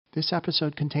This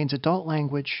episode contains adult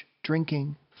language,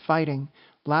 drinking, fighting,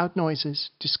 loud noises,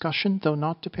 discussion, though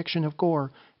not depiction of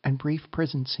gore, and brief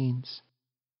prison scenes.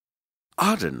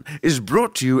 Arden is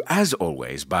brought to you, as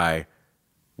always, by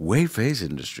Wheyface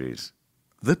Industries.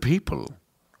 The people.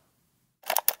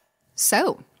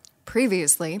 So,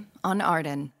 previously on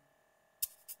Arden.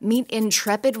 Meet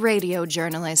intrepid radio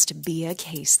journalist Bea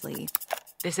Casely.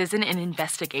 This isn't an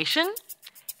investigation.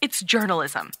 It's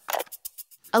journalism.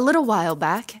 A little while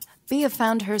back, Bea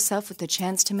found herself with the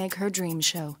chance to make her dream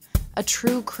show. A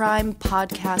true crime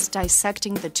podcast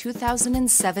dissecting the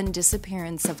 2007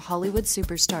 disappearance of Hollywood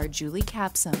superstar Julie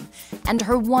Capsum and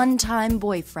her one-time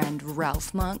boyfriend,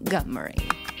 Ralph Montgomery.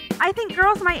 I think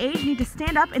girls my age need to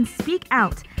stand up and speak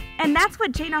out. And that's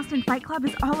what Jane Austen Fight Club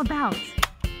is all about.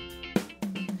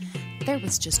 There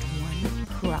was just one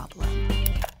problem.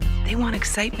 They want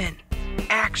excitement,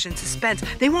 action, suspense.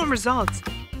 They want results.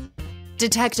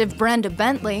 Detective Brenda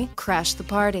Bentley crashed the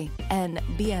party, and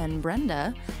Bea and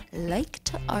Brenda like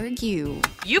to argue.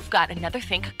 You've got another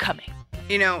thing coming.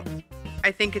 You know,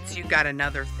 I think it's you got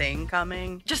another thing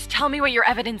coming. Just tell me what your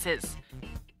evidence is.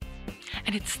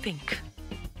 And it's think.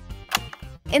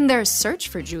 In their search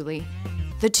for Julie,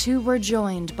 the two were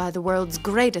joined by the world's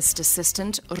greatest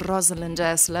assistant, Rosalind,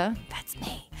 that's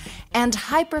me, and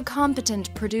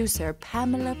hyper-competent producer,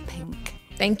 Pamela Pink.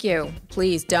 Thank you.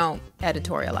 Please don't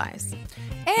editorialize.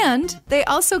 And they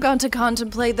also got to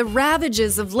contemplate the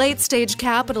ravages of late-stage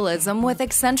capitalism with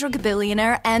eccentric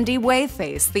billionaire Andy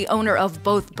Wheyface, the owner of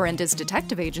both Brenda's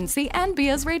detective agency and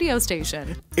Bea's radio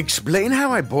station. Explain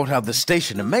how I bought out the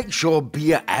station and make sure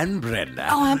Bea and Brenda...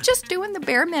 Oh, I'm just doing the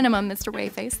bare minimum, Mr.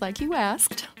 Wheyface, like you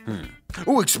asked.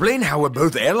 Oh, explain how we're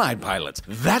both airline pilots.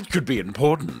 That could be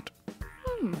important.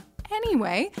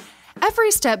 Anyway,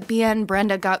 every step Bea and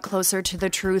Brenda got closer to the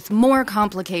truth, more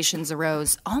complications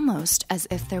arose, almost as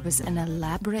if there was an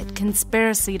elaborate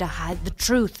conspiracy to hide the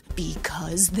truth,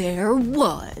 because there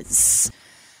was.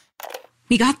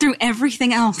 We got through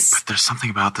everything else. But there's something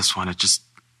about this one, it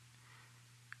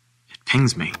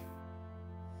pings me.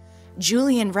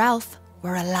 Julie and Ralph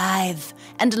were alive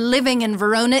and living in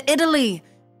Verona, Italy.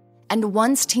 And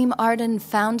once Team Arden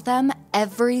found them,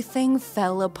 everything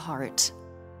fell apart.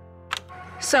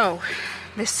 So,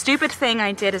 this stupid thing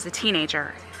I did as a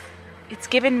teenager, it's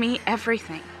given me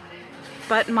everything.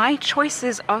 But my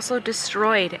choices also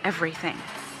destroyed everything.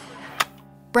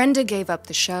 Brenda gave up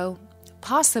the show,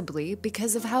 possibly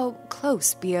because of how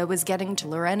close Bea was getting to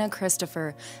Lorena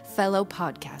Christopher, fellow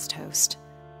podcast host.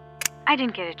 I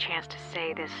didn't get a chance to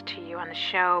say this to you on the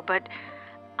show, but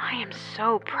I am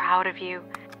so proud of you.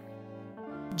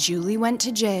 Julie went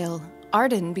to jail,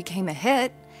 Arden became a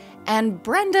hit, and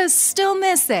Brenda's still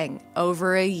missing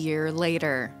over a year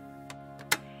later.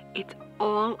 It's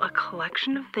all a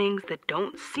collection of things that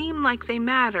don't seem like they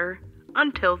matter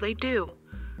until they do.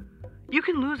 You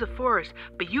can lose a forest,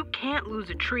 but you can't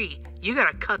lose a tree. You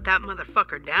gotta cut that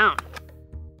motherfucker down.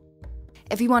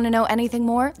 If you want to know anything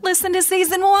more, listen to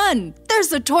Season 1.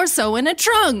 There's a torso in a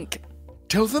trunk.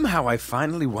 Tell them how I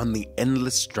finally won the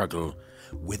endless struggle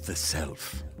with the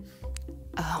self.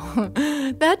 Oh,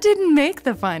 that didn't make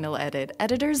the final edit.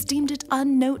 Editors deemed it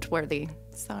unnoteworthy.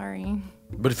 Sorry.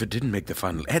 But if it didn't make the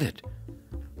final edit,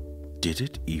 did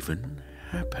it even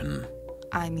happen?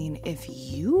 I mean, if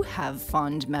you have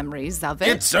fond memories of it...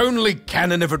 It's only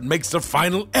canon if it makes the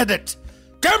final edit!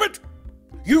 Damn it!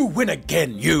 You win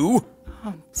again, you!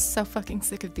 I'm so fucking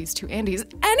sick of these two Andys.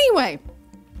 Anyway,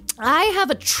 I have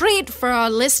a treat for our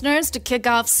listeners to kick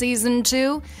off Season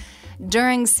 2.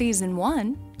 During Season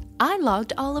 1, I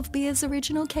logged all of Bea's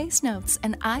original case notes,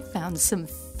 and I found some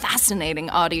fascinating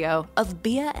audio of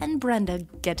Bea and Brenda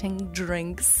getting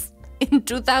drinks in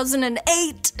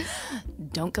 2008.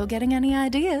 Don't go getting any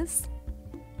ideas.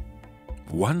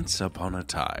 Once upon a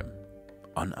time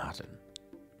on Arden.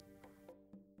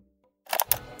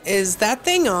 Is that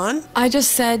thing on? I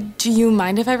just said, do you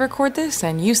mind if I record this?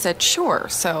 And you said, sure.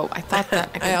 So I thought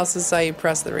that... I also saw you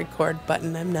press the record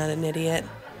button. I'm not an idiot.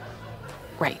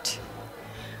 Right.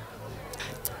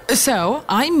 So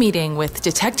I'm meeting with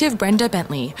Detective Brenda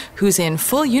Bentley, who's in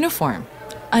full uniform.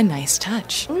 A nice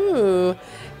touch. Ooh,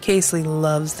 Casely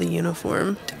loves the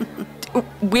uniform.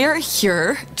 We're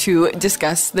here to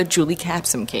discuss the Julie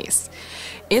Capsum case.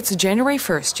 It's January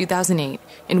 1st, 2008,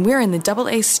 and we're in the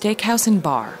AA Steakhouse and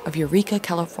Bar of Eureka,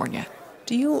 California.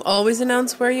 Do you always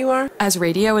announce where you are? As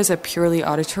radio is a purely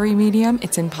auditory medium,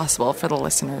 it's impossible for the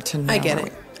listener to know. I get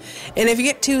it. And if you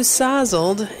get too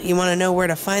sozzled, you want to know where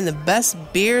to find the best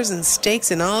beers and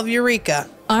steaks in all of Eureka.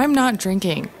 I'm not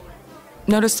drinking.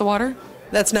 Notice the water?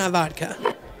 That's not vodka.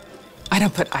 I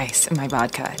don't put ice in my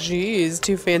vodka. Geez,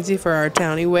 too fancy for our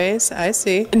townie ways. I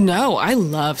see. No, I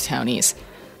love townies.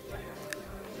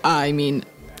 I mean,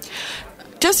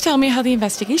 just tell me how the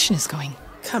investigation is going.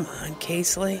 Come on,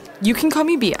 Casely. You can call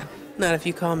me Bia. Not if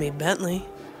you call me Bentley.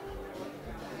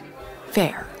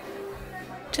 Fair.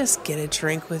 Just get a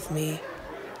drink with me.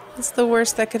 It's the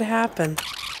worst that could happen.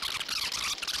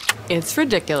 It's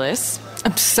ridiculous.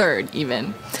 Absurd,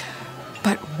 even.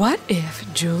 But what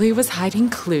if Julie was hiding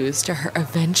clues to her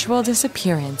eventual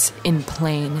disappearance in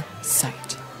plain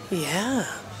sight? Yeah.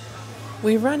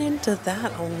 We run into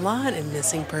that a lot in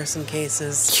missing person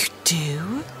cases. You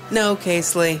do? No,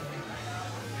 Casely.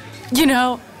 You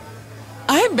know,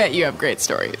 I bet you have great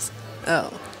stories.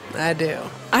 Oh, I do.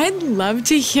 I'd love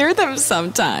to hear them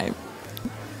sometime.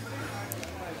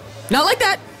 Not like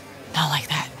that. Not like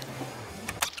that.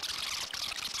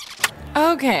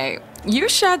 Okay, you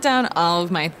shot down all of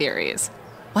my theories.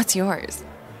 What's yours?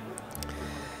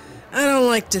 I don't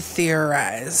like to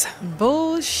theorize.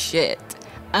 Bullshit.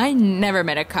 I never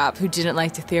met a cop who didn't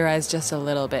like to theorize just a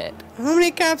little bit. How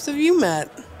many cops have you met?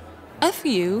 A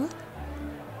few.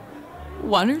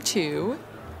 1 or 2.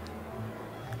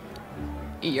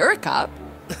 You're a cop.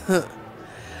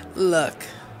 Look,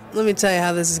 let me tell you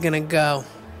how this is gonna go.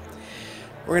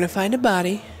 We're gonna find a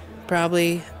body,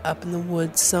 probably up in the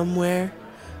woods somewhere,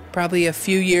 probably a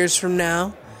few years from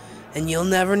now, and you'll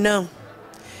never know.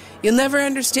 You'll never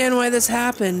understand why this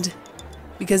happened,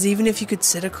 because even if you could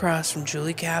sit across from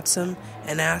Julie Capsum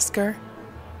and ask her,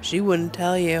 she wouldn't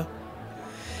tell you.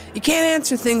 You can't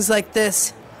answer things like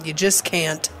this. You just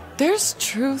can't. There's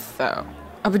truth, though.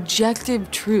 Objective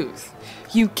truth.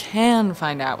 You can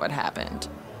find out what happened.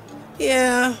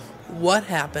 Yeah, what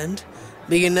happened?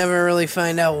 But you can never really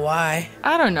find out why.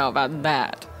 I don't know about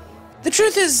that. The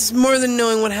truth is more than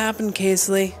knowing what happened,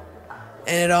 Casely.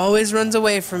 And it always runs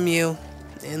away from you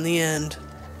in the end.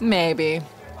 Maybe.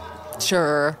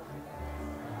 Sure.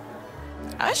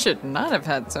 I should not have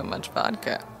had so much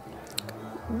vodka.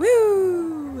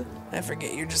 Woo! I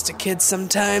forget you're just a kid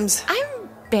sometimes. I'm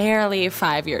barely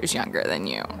 5 years younger than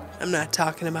you. I'm not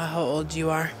talking about how old you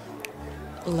are.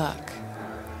 Look,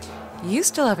 you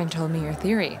still haven't told me your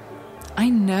theory. I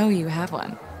know you have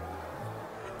one.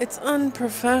 It's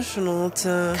unprofessional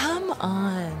to... Come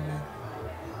on.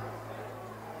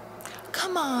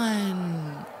 Come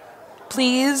on.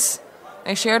 Please?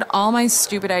 I shared all my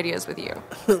stupid ideas with you.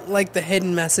 Like the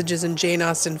hidden messages in Jane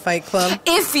Austen Fight Club?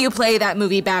 If you play that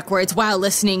movie backwards while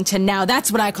listening to Now,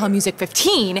 that's what I call Music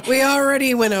 15. We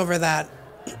already went over that.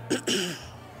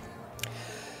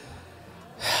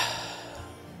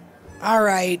 All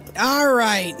right.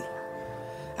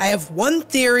 I have one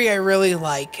theory I really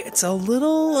like. It's a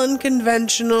little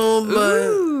unconventional, but...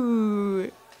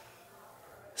 Ooh.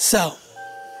 So,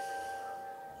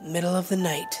 middle of the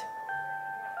night.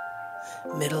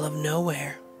 Middle of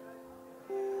nowhere.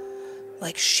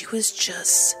 Like she was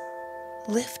just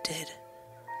lifted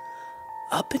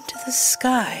up into the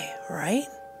sky, right?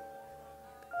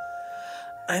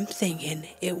 I'm thinking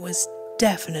it was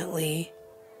definitely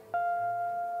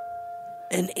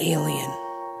an alien.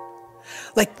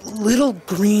 Like little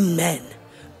green men.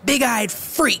 Big-eyed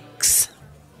freaks.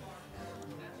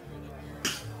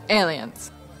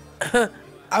 Aliens.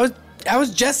 I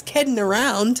was just kidding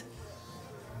around.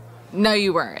 No,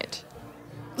 you weren't.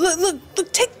 Look,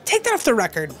 take that off the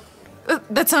record.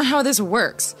 That's not how this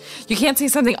works. You can't say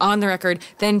something on the record,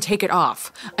 then take it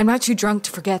off. I'm not too drunk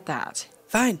to forget that.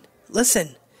 Fine.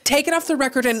 Listen, take it off the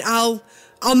record and I'll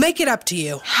make it up to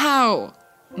you. How?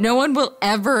 No one will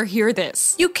ever hear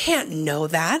this. You can't know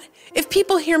that. If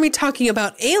people hear me talking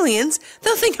about aliens,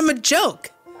 they'll think I'm a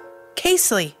joke.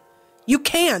 Casely, you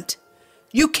can't.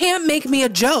 You can't make me a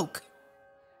joke.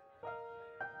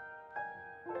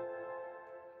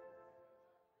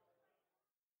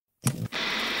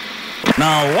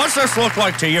 Now, what's this look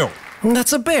like to you?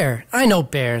 That's a bear. I know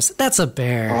bears. That's a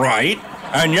bear. Right.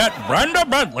 And yet, Brenda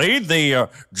Bentley, the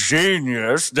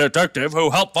genius detective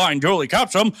who helped find Julie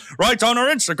Capsum, writes on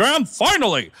her Instagram,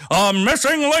 finally, a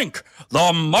missing link,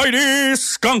 the mighty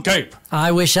skunk ape.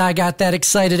 I wish I got that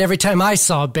excited every time I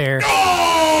saw a bear.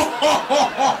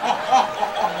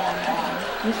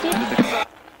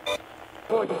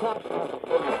 What the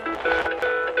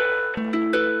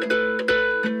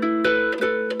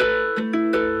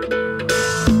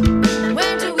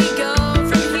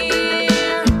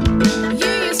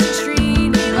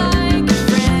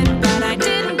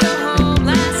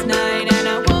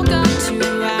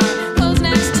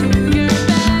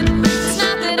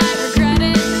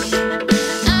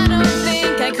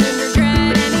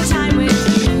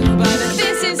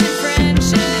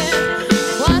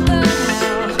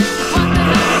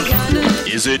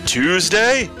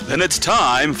Tuesday? Then it's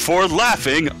time for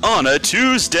Laughing on a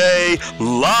Tuesday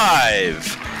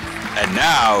Live. And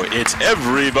now it's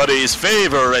everybody's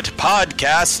favorite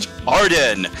podcast,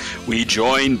 Arden. We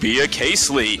join Bea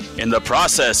Casely in the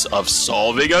process of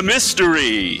solving a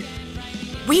mystery.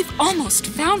 We've almost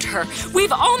found her.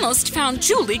 We've almost found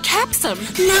Julie Capsum.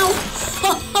 Now,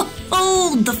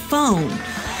 hold the phone.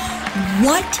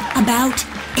 What about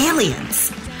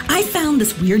aliens? I found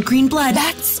this weird green blood.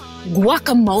 That's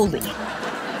guacamole.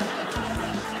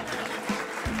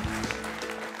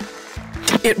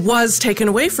 It was taken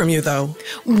away from you, though.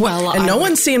 Well, and no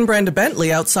one's seen Brenda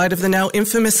Bentley outside of the now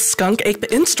infamous Skunk Ape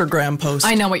Instagram post.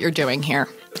 I know what you're doing here.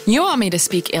 You want me to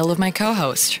speak ill of my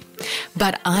co-host.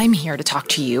 But I'm here to talk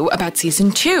to you about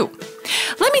Season 2.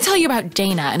 Let me tell you about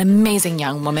Dana, an amazing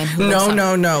young woman who...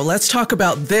 No. Let's talk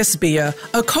about this, Bea.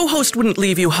 A co-host wouldn't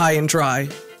leave you high and dry,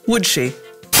 would she?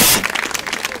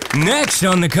 Next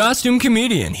on The Costume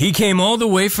Comedian, he came all the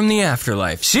way from the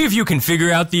afterlife. See if you can figure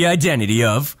out the identity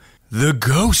of... the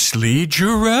ghostly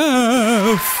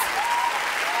giraffe.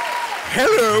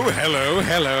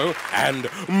 Hello, and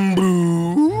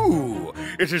boo!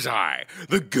 It is I,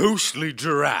 the ghostly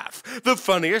giraffe, the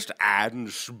funniest and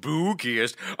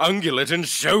spookiest ungulate in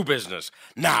show business.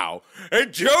 Now, a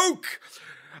joke!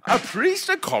 A priest,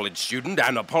 a college student,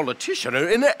 and a politician are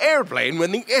in an airplane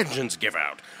when the engines give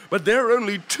out. But there are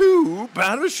only 2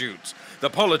 parachutes. The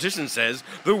politician says,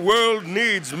 "The world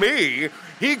needs me."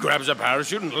 He grabs a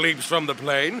parachute and leaps from the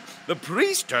plane. The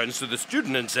priest turns to the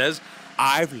student and says,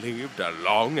 "I've lived a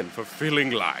long and fulfilling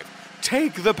life.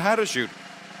 Take the parachute."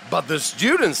 But the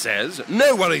student says,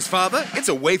 "No worries, Father. It's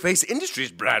a Wheyface Industries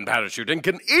brand parachute and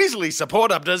can easily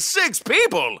support up to 6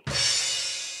 people.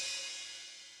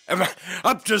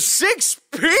 Up to 6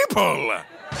 people!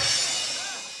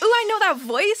 Ooh, I know that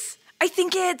voice. I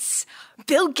think it's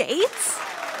Bill Gates.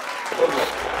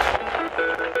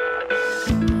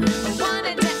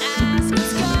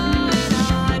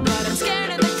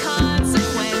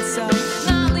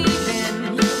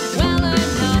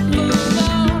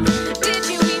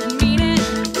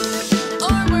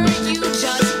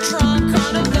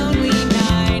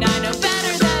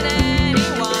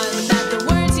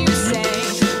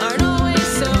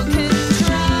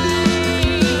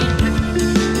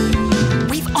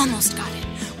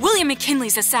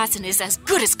 McKinley's assassin is as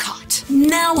good as caught.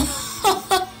 Now,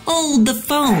 hold the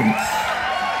phone.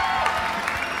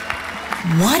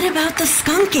 What about the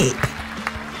skunk ape?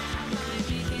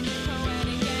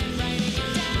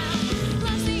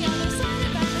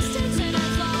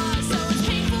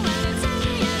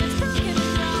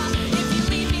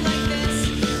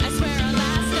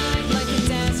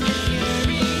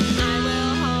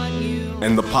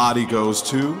 And the party goes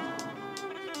to...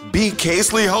 Bea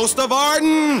Casely, host of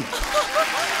Arden!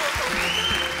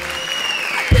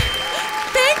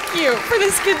 Thank you for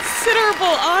this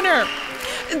considerable honor.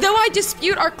 Though I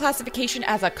dispute our classification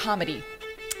as a comedy,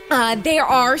 there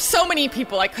are so many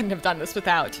people I couldn't have done this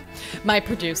without. My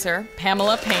producer,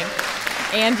 Pamela Pink,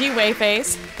 Andy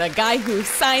Wheyface, the guy who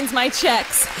signs my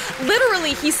checks.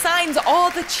 Literally, he signs all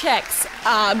the checks.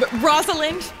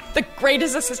 Rosalind, the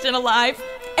greatest assistant alive.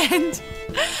 And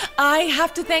I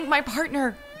have to thank my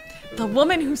partner, the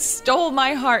woman who stole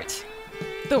my heart.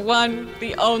 The one,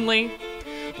 the only,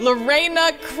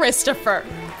 Lorena Christopher.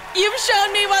 You've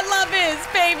shown me what love is,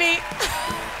 baby.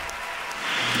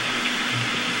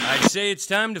 I'd say it's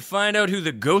time to find out who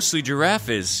the ghostly giraffe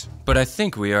is, but I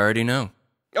think we already know.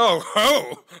 Oh,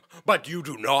 ho! But you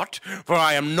do not, for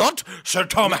I am not Sir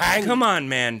Tom Hanks. Come on,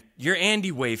 man. You're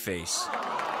Andy Wheyface.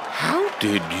 How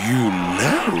did you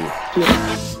know?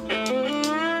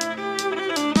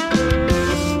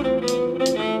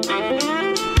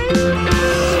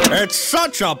 It's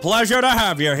such a pleasure to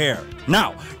have you here.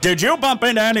 Now, did you bump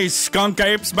into any skunk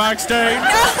apes backstage?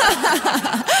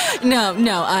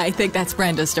 No, I think that's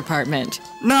Brenda's department.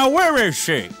 Now, where is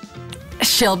she?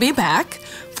 She'll be back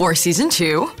for Season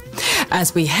 2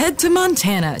 as we head to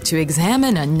Montana to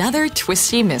examine another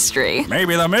twisty mystery.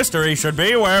 Maybe the mystery should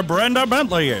be where Brenda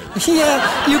Bentley is.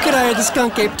 Yeah, you could hire the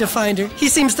skunk ape to find her. He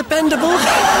seems dependable.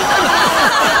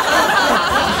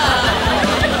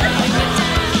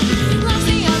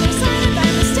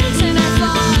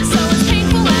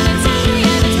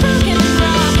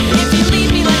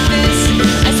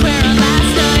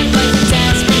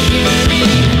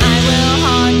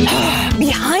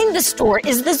 Store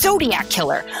is the Zodiac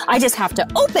Killer. I just have to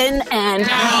open and...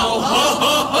 Now, ho,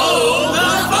 ho, ho, the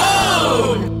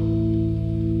phone!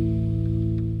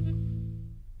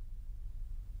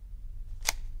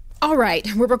 All right,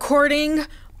 we're recording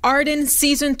Arden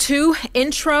Season 2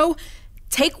 intro,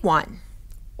 take 1.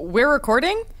 We're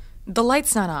recording? The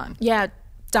light's not on. Yeah,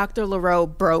 Dr.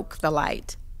 LaRoe broke the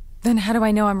light. Then how do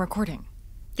I know I'm recording?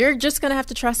 You're just gonna have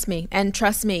to trust me. And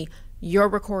trust me, you're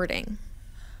recording.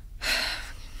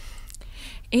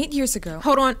 8 years ago.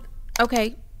 Hold on.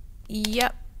 Okay.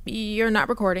 Yep, you're not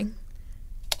recording.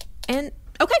 And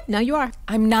okay, now you are.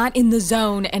 I'm not in the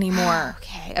zone anymore.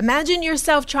 Okay, imagine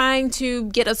yourself trying to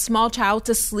get a small child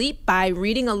to sleep by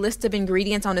reading a list of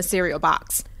ingredients on a cereal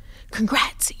box.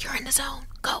 Congrats, you're in the zone.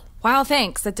 Go. Wow,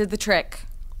 thanks. That did the trick.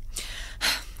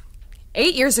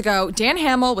 8 years ago, Dan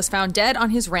Hamill was found dead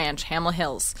on his ranch, Hamill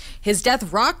Hills. His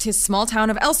death rocked his small town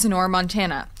of Elsinore,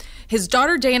 Montana. His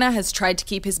daughter Dana has tried to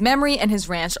keep his memory and his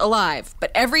ranch alive, but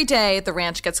every day the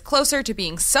ranch gets closer to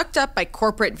being sucked up by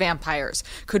corporate vampires.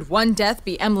 Could one death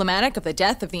be emblematic of the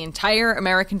death of the entire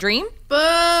American dream?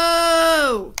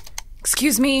 Boo!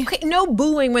 Excuse me? Okay, no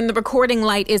booing when the recording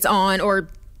light is on, or,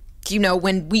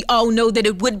 when we all know that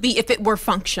it would be if it were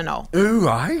functional. Oh,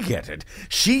 I get it.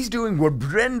 She's doing what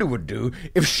Brenda would do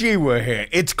if she were here.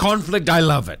 It's conflict. I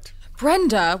love it.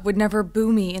 Brenda would never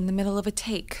boo me in the middle of a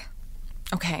take.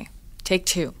 Okay, take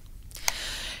 2.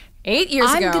 8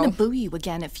 years ago... I'm gonna boo you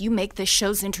again if you make this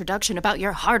show's introduction about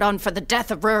your hard-on for the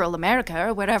death of rural America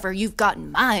or whatever you've got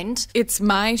in mind. It's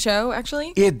my show,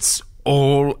 actually? It's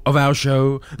all of our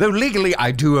show, though legally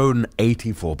I do own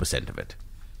 84% of it.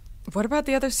 What about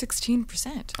the other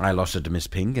 16%? I lost it to Miss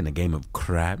Pink in a game of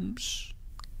crabs.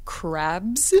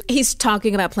 Crabs? He's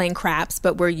talking about playing craps,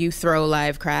 but where you throw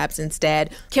live crabs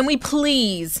instead. Can we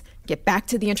please get back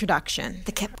to the introduction?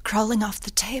 They kept crawling off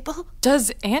the table.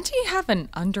 Does Auntie have an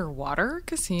underwater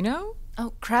casino?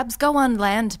 Oh, crabs go on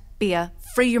land, Bea.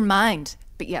 Free your mind.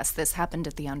 But yes, this happened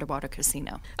at the underwater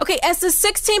casino. Okay, as the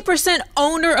 16%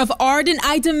 owner of Arden,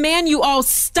 I demand you all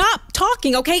stop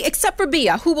talking, okay? Except for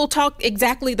Bea, who will talk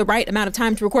exactly the right amount of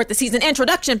time to record the season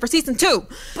introduction for season 2.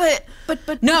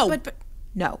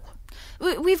 No.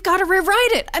 We've got to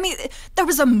rewrite it. I mean, there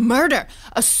was a murder.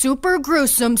 A super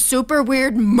gruesome, super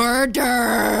weird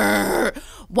murder.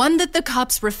 One that the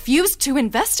cops refused to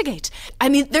investigate. I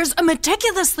mean, there's a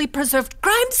meticulously preserved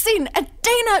crime scene. And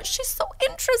Dana, she's so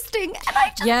interesting. And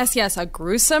I just... Yes, a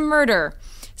gruesome murder.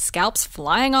 Scalps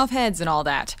flying off heads and all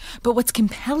that. But what's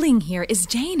compelling here is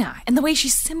Dana and the way she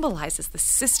symbolizes the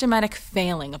systematic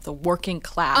failing of the working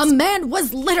class. A man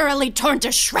was literally torn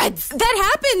to shreds.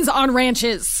 That happens on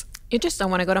ranches. You just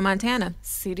don't want to go to Montana.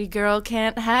 City girl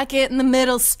can't hack it in the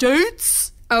middle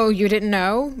states. Oh, you didn't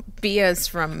know? Bea's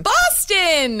from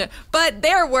Boston! But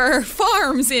there were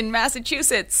farms in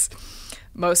Massachusetts.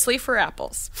 Mostly for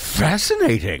apples.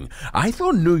 Fascinating. I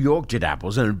thought New York did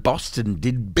apples and Boston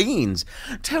did beans.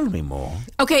 Tell me more.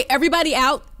 Okay, everybody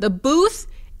out. The booth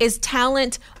is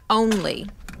talent only.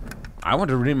 I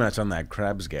want a rematch on that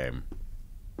crabs game.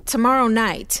 Tomorrow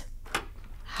night.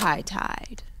 High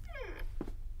tide.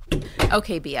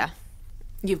 Okay, Bea.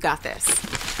 You've got this.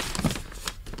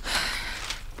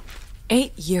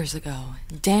 8 years ago,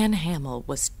 Dan Hamill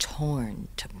was torn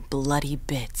to bloody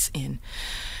bits in...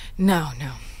 No,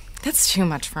 that's too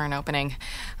much for an opening.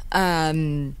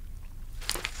 8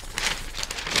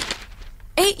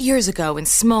 years ago in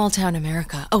small-town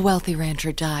America, a wealthy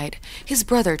rancher died. His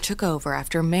brother took over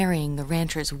after marrying the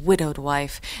rancher's widowed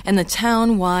wife, and the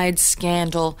town-wide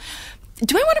scandal...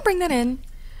 Do I want to bring that in?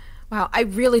 Wow, I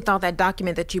really thought that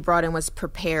document that you brought in was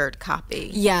prepared copy.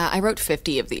 Yeah, I wrote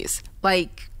 50 of these.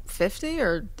 Like 50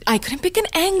 or... I couldn't pick an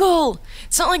angle.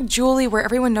 It's not like Julie where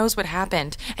everyone knows what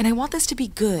happened. And I want this to be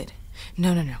good.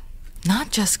 No.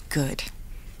 Not just good.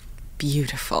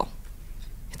 Beautiful.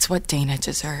 It's what Dana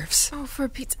deserves. Oh, for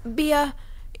Pete's... Bea,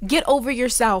 get over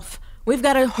yourself. We've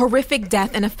got a horrific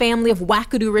death in a family of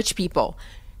wackadoo rich people.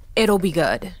 It'll be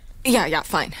good. Yeah,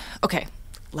 fine. Okay,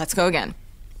 let's go again.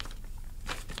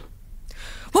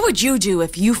 What would you do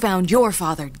if you found your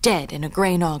father dead in a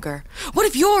grain auger? What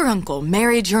if your uncle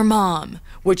married your mom?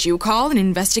 Would you call an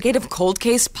investigative cold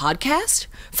case podcast?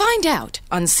 Find out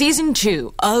on season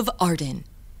 2 of Arden.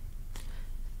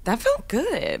 That felt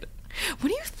good. What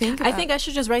do you think about... I think I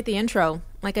should just write the intro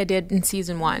like I did in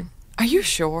season 1. Are you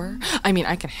sure? I mean,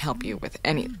 I can help you with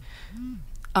any...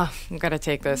 Oh, I'm gonna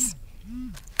take this.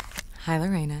 Hi,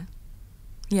 Lorena.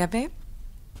 Yeah, babe?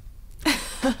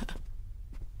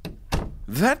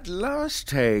 That last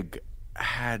take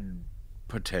had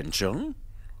potential.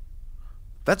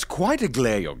 That's quite a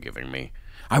glare you're giving me.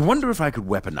 I wonder if I could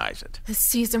weaponize it. The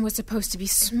season was supposed to be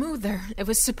smoother. It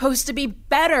was supposed to be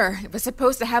better. It was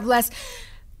supposed to have less...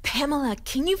 Pamela,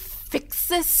 can you fix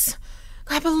this?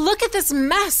 God, but look at this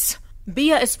mess.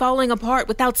 Bea is falling apart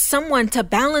without someone to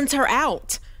balance her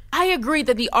out. I agree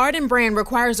that the Arden brand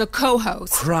requires a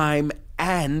co-host. Crime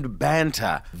and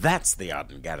banter. That's the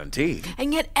Arden guarantee.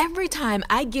 And yet every time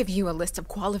I give you a list of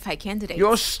qualified candidates...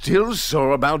 You're still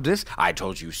sore about this? I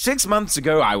told you 6 months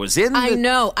ago I was in I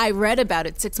know, I read about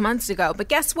it 6 months ago, but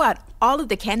guess what? All of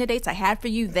the candidates I had for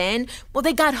you then, well,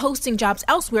 they got hosting jobs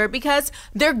elsewhere because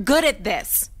they're good at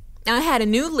this. I had a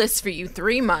new list for you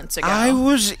 3 months ago. I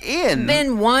was in.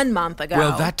 Then 1 month ago.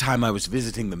 Well, that time I was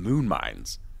visiting the moon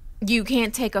mines. You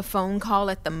can't take a phone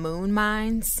call at the moon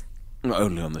mines?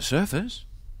 Only on the surface.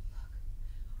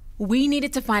 We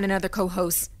needed to find another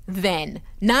co-host then,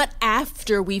 not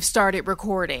after we've started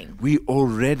recording. We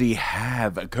already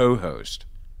have a co-host.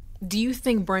 Do you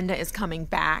think Brenda is coming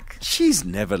back? She's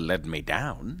never let me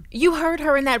down. You heard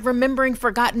her in that Remembering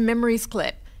Forgotten Memories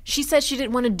clip. She said she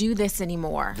didn't want to do this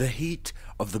anymore. The heat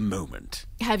of the moment.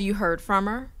 Have you heard from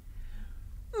her?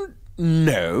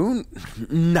 No,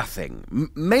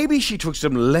 nothing. Maybe she took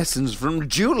some lessons from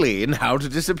Julie in how to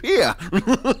disappear.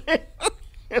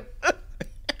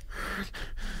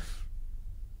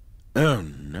 Oh,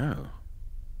 no.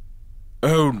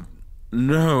 Oh,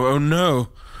 no, oh, no.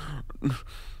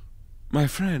 My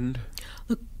friend.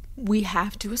 Look, we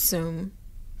have to assume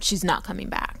she's not coming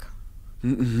back.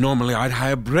 Normally I'd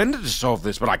hire Brenda to solve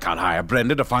this, but I can't hire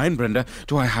Brenda to find Brenda.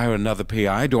 Do I hire another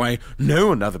PI? Do I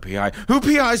know another PI? Who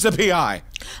PI's the PI?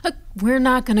 Look, we're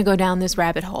not going to go down this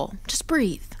rabbit hole. Just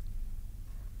breathe.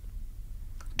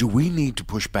 Do we need to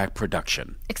push back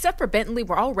production? Except for Bentley,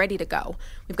 we're all ready to go.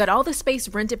 We've got all the space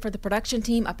rented for the production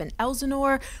team up in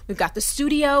Elsinore. We've got the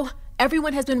studio.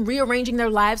 Everyone has been rearranging their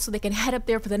lives so they can head up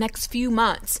there for the next few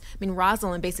months. I mean,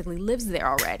 Rosalind basically lives there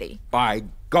already. By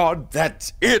God,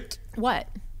 that's it! What?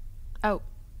 Oh.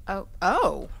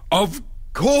 Of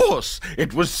course!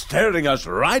 It was staring us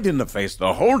right in the face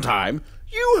the whole time.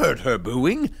 You heard her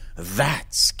booing.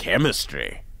 That's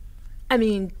chemistry. I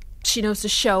mean, she knows the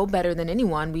show better than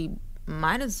anyone. We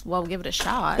might as well give it a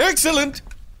shot. Excellent!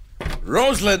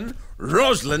 Rosalind,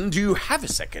 do you have a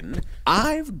second?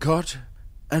 I've got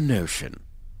a notion.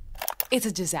 It's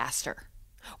a disaster.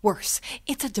 Worse,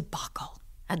 it's a debacle.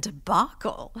 A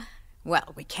debacle?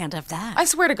 Well, we can't have that. I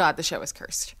swear to God the show is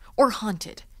cursed. Or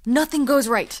haunted. Nothing goes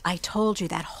right. I told you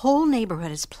that whole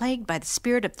neighborhood is plagued by the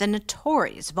spirit of the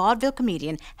notorious vaudeville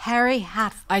comedian Harry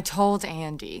Hatfield. I told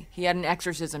Andy. He had an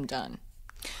exorcism done.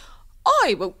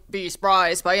 I won't be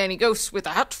surprised by any ghost with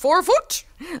a hat 4 foot.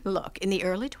 Look, in the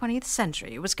early 20th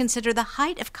century, it was considered the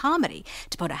height of comedy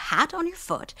to put a hat on your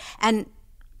foot, and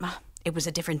it was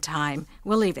a different time.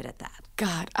 We'll leave it at that.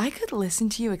 God, I could listen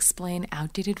to you explain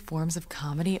outdated forms of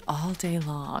comedy all day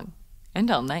long. And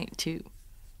all night, too.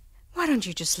 Why don't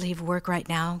you just leave work right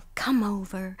now? Come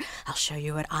over. I'll show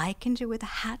you what I can do with a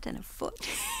hat and a foot.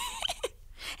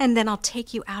 And then I'll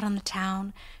take you out on the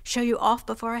town, show you off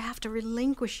before I have to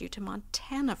relinquish you to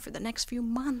Montana for the next few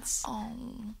months.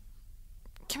 Oh.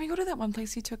 Can we go to that one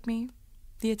place you took me?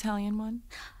 The Italian one?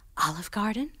 Olive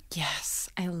Garden? Yes,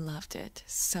 I loved it.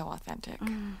 So authentic.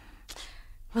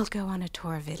 We'll go on a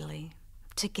tour of Italy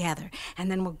together,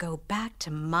 and then we'll go back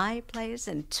to my place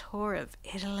and tour of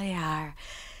Italy our...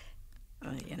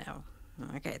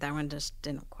 okay, that one just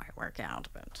didn't quite work out,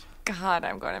 but... God,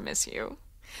 I'm going to miss you.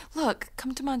 Look,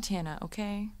 come to Montana,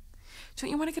 okay? Don't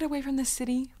you want to get away from the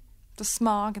city? The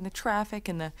smog and the traffic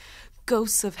and the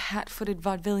ghosts of hat-footed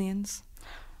vaudevillians?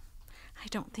 I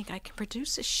don't think I can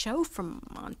produce a show from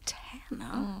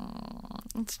Montana.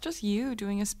 It's just you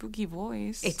doing a spooky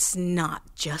voice. It's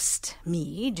not just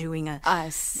me doing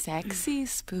a sexy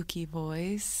spooky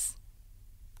voice.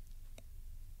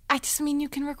 I just mean you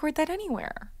can record that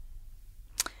anywhere.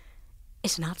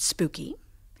 It's not spooky.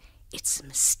 It's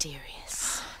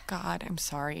mysterious. God, I'm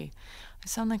sorry. I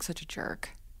sound like such a jerk.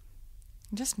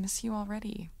 I just miss you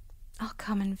already. I'll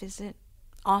come and visit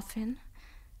often,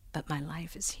 but my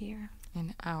life is here.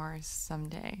 And ours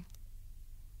someday.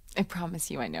 I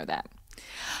promise you I know that.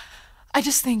 I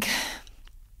just think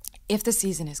if the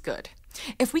season is good,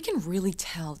 if we can really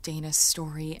tell Dana's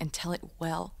story and tell it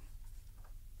well,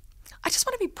 I just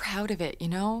want to be proud of it, you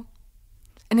know?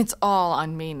 And it's all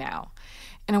on me now.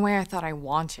 In a way I thought I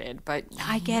wanted, but...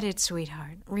 I get it,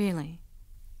 sweetheart. Really.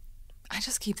 I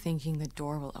just keep thinking the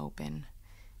door will open,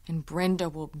 and Brenda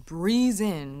will breeze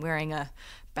in wearing a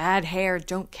bad hair,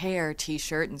 don't care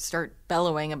t-shirt and start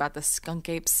bellowing about the Skunk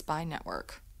Ape spy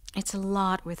network. It's a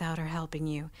lot without her helping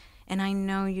you, and I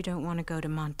know you don't want to go to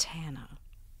Montana.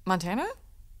 Montana?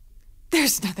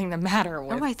 There's nothing the matter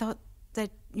with... Oh, I thought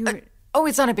that you were...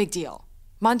 it's not a big deal.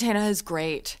 Montana is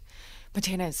great.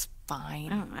 Montana is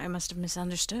fine. Oh, I must have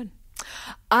misunderstood.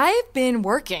 I've been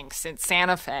working since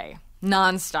Santa Fe,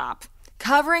 nonstop,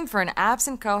 covering for an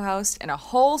absent co-host in a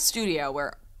whole studio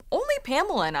where only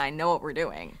Pamela and I know what we're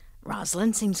doing.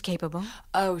 Rosalind seems capable.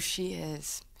 Oh, she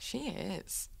is. She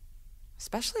is.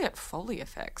 Especially at Foley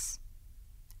effects.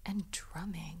 And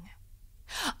drumming.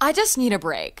 I just need a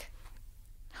break.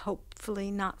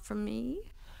 Hopefully not from me.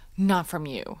 Not from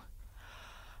you.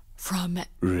 From...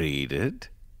 Read it.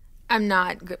 I'm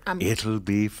not good. It'll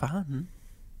be fun.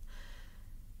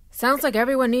 Sounds like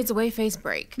everyone needs a Wheyface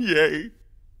break. Yay.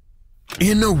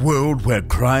 In a world where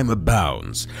crime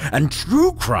abounds, and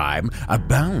true crime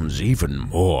abounds even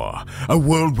more, a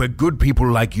world where good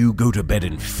people like you go to bed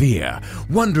in fear,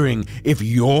 wondering if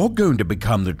you're going to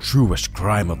become the truest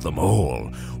crime of them all,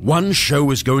 one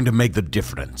show is going to make the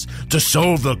difference, to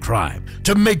solve the crime,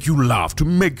 to make you laugh, to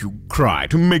make you cry,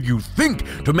 to make you think,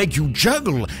 to make you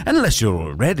juggle, unless you're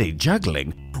already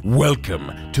juggling.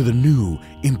 Welcome to the new,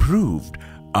 improved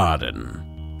Arden.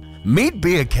 Meet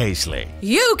Bea Casely.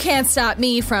 You can't stop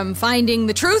me from finding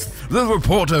the truth. The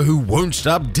reporter who won't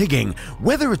stop digging,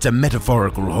 whether it's a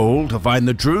metaphorical hole to find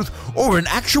the truth or an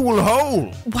actual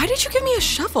hole. Why did you give me a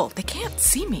shovel? They can't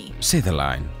see me. Say the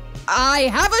line. I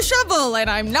have a shovel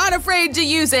and I'm not afraid to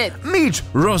use it. Meet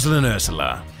Rosalind and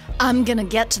Ursula. I'm gonna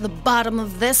get to the bottom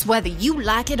of this whether you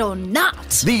like it or not.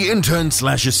 The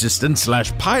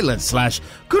intern/assistant/pilot/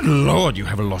 Good Lord, you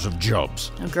have a lot of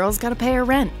jobs. A girl's gotta pay her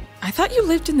rent. I thought you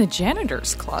lived in the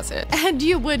janitor's closet. And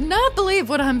you would not believe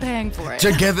what I'm paying for it.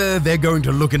 Together, they're going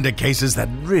to look into cases that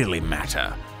really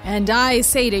matter. And I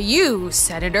say to you,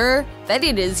 Senator, that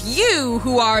it is you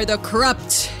who are the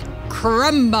corrupt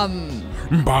crumbum.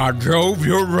 By Jove,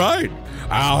 you're right.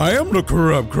 I am the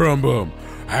corrupt crumbum.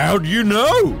 How do you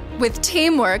know? With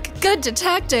teamwork, good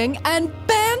detecting, and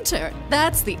banter.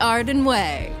 That's the Arden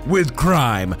way. With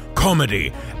crime,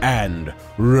 comedy, and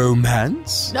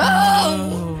romance?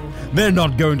 No! They're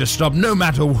not going to stop no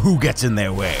matter who gets in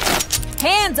their way.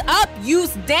 Hands up, you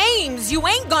dames! You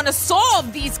ain't gonna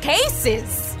solve these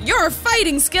cases! Your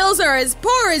fighting skills are as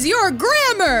poor as your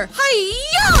grammar!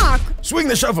 Hi-ya! Swing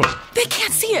the shovel! They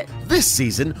can't see it! This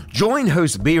season, join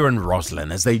host Bea and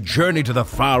Rosalind as they journey to the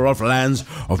far-off lands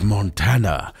of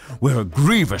Montana, where a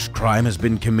grievous crime has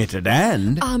been committed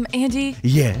and... Andy?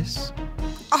 Yes?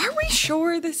 Are we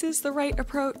sure this is the right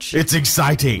approach? It's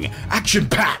exciting,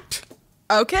 action-packed!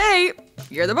 Okay,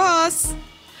 you're the boss.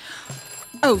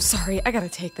 Oh, sorry, I gotta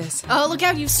take this. Oh, look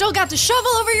out, you've still got the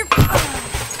shovel over your...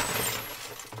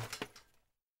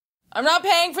 I'm not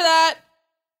paying for that.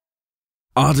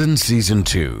 Arden Season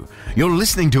 2. You're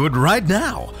listening to it right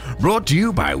now. Brought to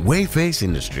you by Wheyface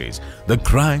Industries, the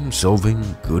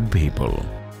crime-solving good people.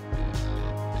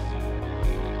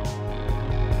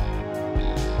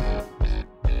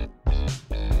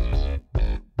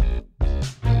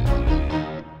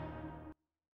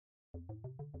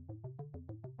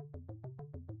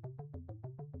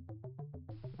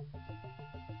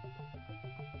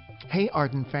 Hey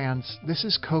Arden fans, this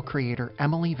is co-creator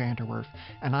Emily VanDerWerff,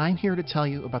 and I'm here to tell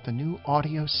you about the new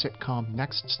audio sitcom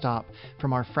Next Stop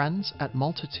from our friends at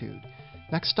Multitude.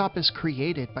 Next Stop is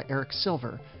created by Eric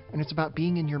Silver, and it's about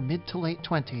being in your mid to late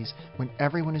 20s when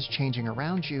everyone is changing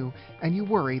around you and you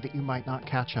worry that you might not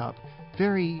catch up.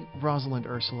 Very Rosalind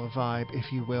Ursula vibe,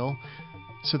 if you will.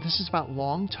 So this is about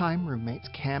longtime roommates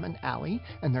Cam and Allie,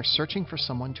 and they're searching for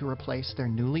someone to replace their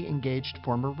newly engaged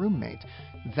former roommate.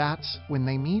 That's when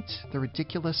they meet the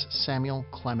ridiculous Samuel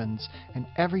Clemens, and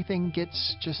everything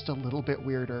gets just a little bit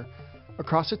weirder.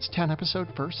 Across its 10-episode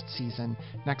first season,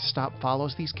 Next Stop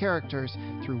follows these characters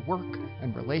through work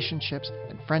and relationships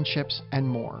and friendships and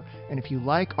more. And if you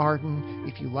like Arden,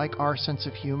 if you like our sense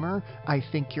of humor, I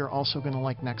think you're also going to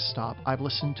like Next Stop. I've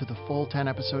listened to the full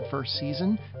 10-episode first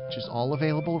season, which is all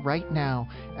available right now,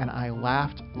 and I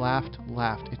laughed.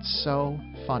 It's so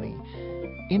funny.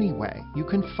 Anyway, you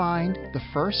can find the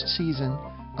first season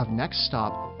of Next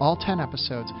Stop, all 10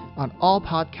 episodes, on all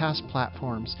podcast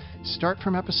platforms. Start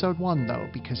from episode 1, though,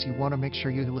 because you want to make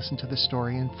sure you listen to the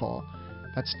story in full.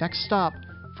 That's Next Stop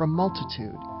from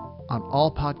Multitude on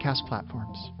all podcast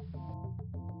platforms.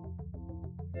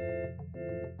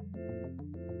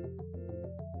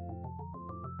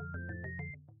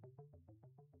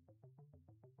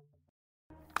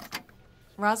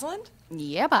 Rosalind?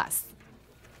 Yeah, boss.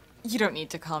 You don't need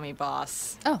to call me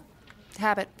boss. Oh,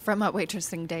 habit from my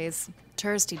waitressing days.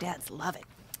 Touristy dads love it.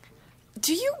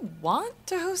 Do you want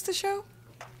to host the show?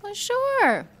 Well,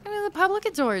 sure. I mean, the public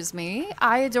adores me.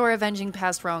 I adore avenging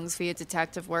past wrongs via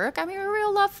detective work. I mean, a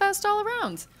real love fest all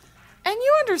around. And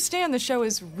you understand the show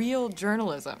is real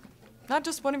journalism, not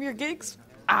just one of your gigs?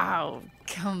 Oh,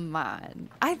 come on.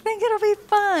 I think it'll be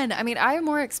fun. I mean, I have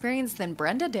more experience than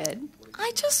Brenda did.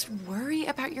 I just worry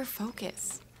about your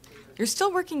focus. You're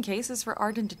still working cases for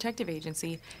Arden Detective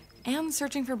Agency and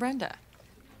searching for Brenda.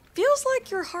 Feels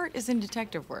like your heart is in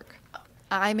detective work.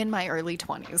 I'm in my early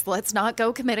 20s. Let's not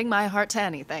go committing my heart to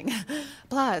anything.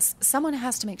 Plus, someone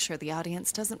has to make sure the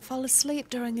audience doesn't fall asleep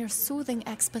during your soothing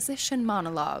exposition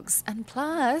monologues. And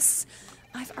plus,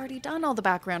 I've already done all the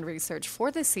background research for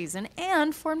this season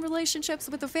and formed relationships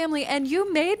with the family, and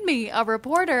you made me a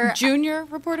reporter. Junior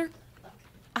reporter?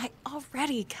 I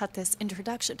already cut this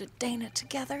introduction to Dana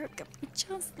together.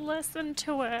 Just listen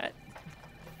to it.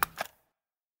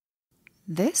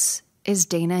 This is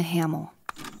Dana Hamill.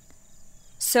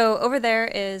 So over there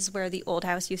is where the old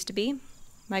house used to be.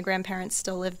 My grandparents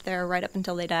still lived there right up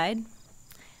until they died.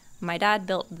 My dad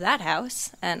built that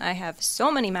house, and I have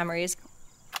so many memories.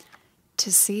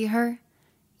 To see her,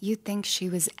 you'd think she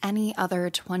was any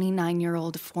other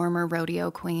 29-year-old former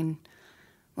rodeo queen.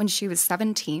 When she was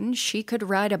 17, she could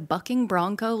ride a bucking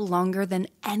bronco longer than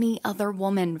any other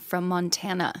woman from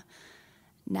Montana.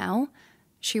 Now,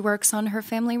 she works on her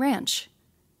family ranch.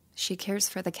 She cares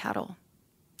for the cattle.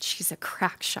 She's a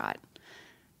crack shot.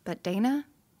 But Dana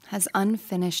has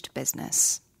unfinished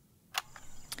business.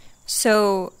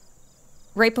 So,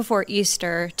 right before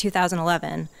Easter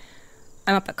 2011,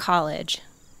 I'm up at college.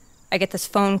 I get this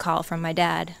phone call from my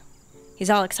dad. He's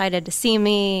all excited to see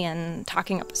me and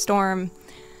talking up a storm.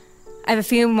 I have a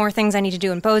few more things I need to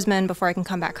do in Bozeman before I can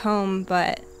come back home,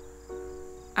 but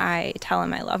I tell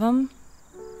him I love him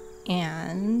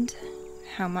and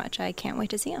how much I can't wait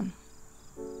to see him.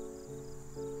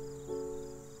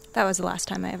 That was the last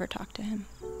time I ever talked to him.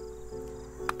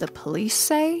 The police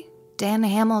say Dan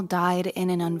Hamill died in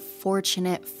an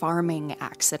unfortunate farming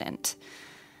accident.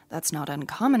 That's not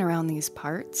uncommon around these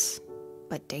parts,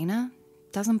 but Dana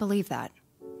doesn't believe that.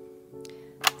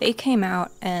 They came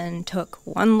out and took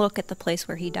one look at the place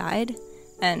where he died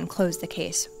and closed the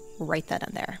case right then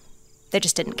and there. They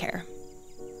just didn't care.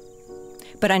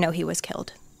 But I know he was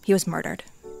killed. He was murdered.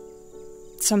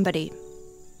 Somebody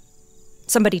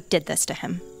did this to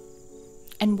him.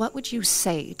 And what would you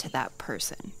say to that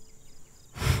person?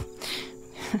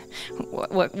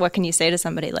 What can you say to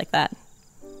somebody like that?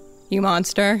 You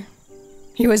monster.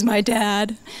 He was my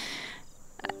dad.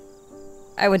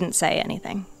 I wouldn't say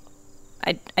anything.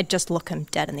 I'd just look him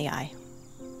dead in the eye.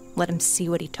 Let him see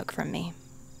what he took from me.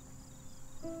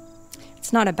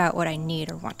 It's not about what I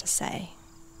need or want to say.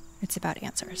 It's about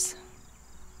answers.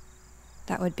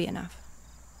 That would be enough.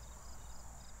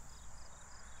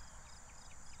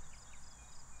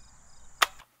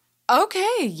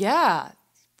 Okay, yeah.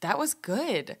 That was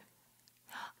good.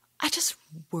 I just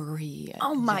worry.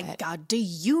 Oh my God, do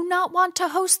you not want to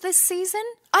host this season?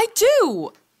 I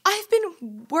do! I've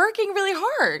been working really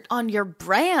hard. On your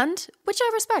brand, which I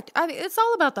respect. I mean, it's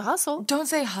all about the hustle. Don't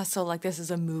say hustle like this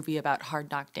is a movie about hard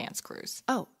knock dance crews.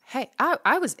 Oh, hey,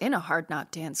 I was in a hard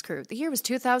knock dance crew. The year was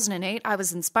 2008. I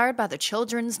was inspired by the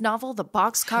children's novel, The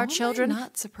Boxcar Children. I'm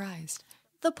not surprised.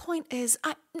 The point is,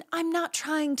 I'm not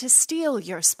trying to steal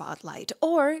your spotlight,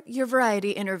 or your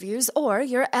variety interviews, or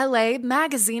your LA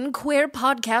Magazine Queer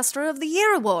Podcaster of the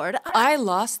Year award. I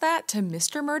lost that to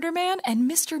Mr. Murderman and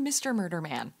Mr.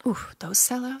 Murderman. Ooh, those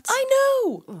sellouts. I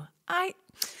know! Ooh, I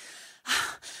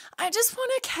just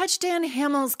want to catch Dan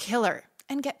Hamill's killer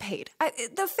and get paid.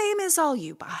 The fame is all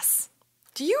you, boss.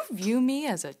 Do you view me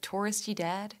as a touristy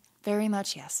dad? Very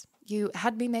much, yes. You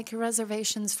had me make your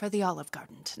reservations for the Olive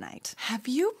Garden tonight. Have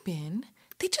you been?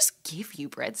 They just give you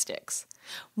breadsticks.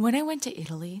 When I went to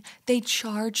Italy, they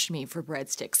charged me for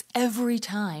breadsticks every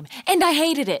time, and I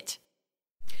hated it.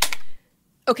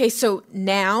 Okay, so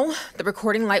now the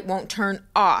recording light won't turn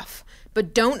off,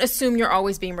 but don't assume you're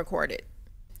always being recorded.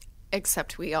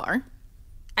 Except we are.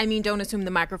 I mean, don't assume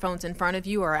the microphones in front of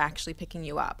you are actually picking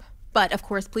you up. But, of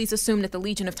course, please assume that the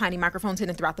legion of tiny microphones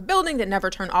hidden throughout the building that never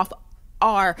turn off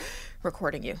are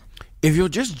recording you. If you're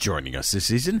just joining us this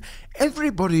season,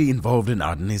 everybody involved in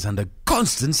Arden is under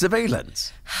constant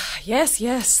surveillance. Yes,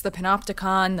 the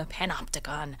panopticon.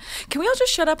 Can we all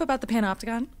just shut up about the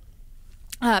panopticon?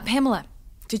 Pamela,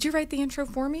 did you write the intro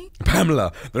for me?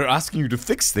 Pamela, they're asking you to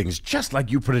fix things just like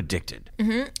you predicted.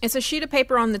 Mm-hmm. It's a sheet of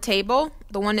paper on the table,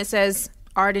 the one that says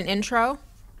Arden intro.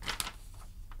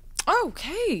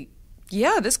 Okay.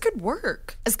 Yeah, this could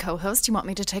work. As co-host, you want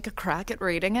me to take a crack at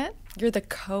reading it? You're the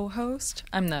co-host?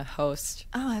 I'm the host.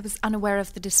 Oh, I was unaware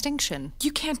of the distinction.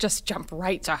 You can't just jump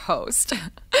right to host.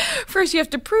 First, you have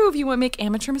to prove you won't make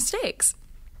amateur mistakes.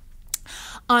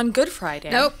 On Good Friday...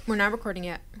 Nope, we're not recording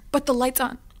yet. But the light's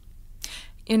on.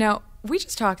 You know, we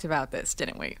just talked about this,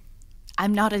 didn't we?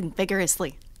 I'm nodding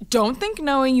vigorously. Don't think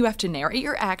knowing you have to narrate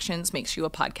your actions makes you a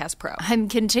podcast pro. I'm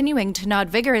continuing to nod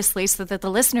vigorously so that the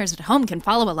listeners at home can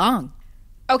follow along.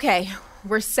 Okay,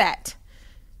 we're set.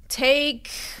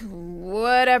 Take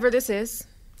whatever this is.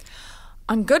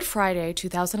 On Good Friday,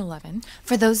 2011...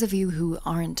 For those of you who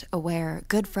aren't aware,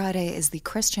 Good Friday is the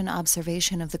Christian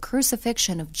observation of the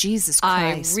crucifixion of Jesus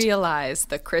Christ. I realize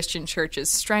the Christian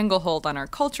church's stranglehold on our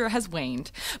culture has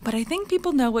waned, but I think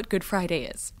people know what Good Friday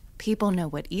is. People know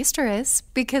what Easter is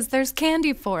because there's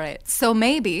candy for it. So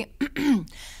maybe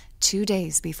 2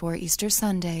 days before Easter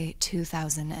Sunday,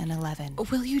 2011.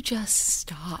 Will you just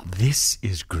stop? This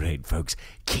is great, folks.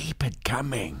 Keep it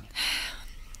coming.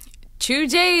 2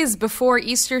 days before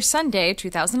Easter Sunday,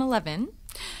 2011,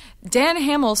 Dan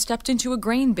Hamill stepped into a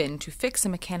grain bin to fix a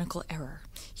mechanical error.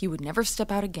 He would never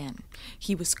step out again.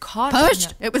 He was caught...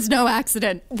 Pushed! It was no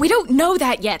accident. We don't know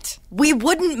that yet. We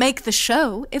wouldn't make the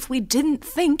show if we didn't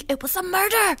think it was a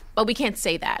murder. But we can't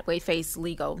say that. Wheyface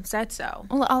Legal said so.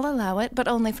 Well, I'll allow it, but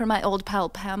only for my old pal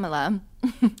Pamela.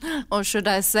 Or should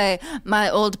I say,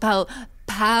 my old pal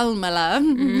Pamela.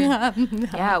 Yeah,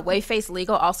 Wheyface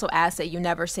Legal also asked that you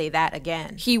never say that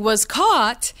again. He was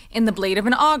caught in the blade of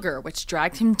an auger, which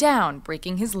dragged him down,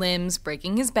 breaking his limbs,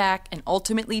 breaking his back, and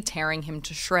ultimately tearing him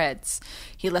to shreds.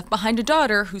 He left behind a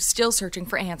daughter who's still searching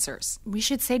for answers. We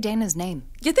should say Dana's name.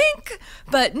 You think?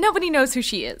 But nobody knows who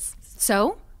she is.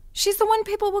 So? She's the one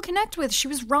people will connect with. She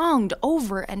was wronged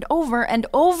over and over and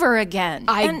over again.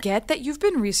 I get that you've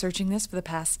been researching this for the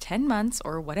past 10 months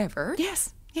or whatever.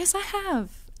 Yes, I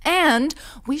have. And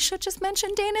we should just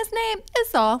mention Dana's name.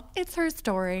 It's all. It's her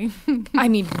story. I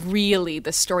mean, really,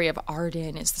 the story of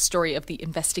Arden is the story of the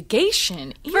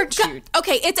investigation.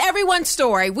 Okay, it's everyone's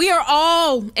story. We are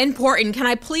all important. Can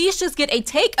I please just get a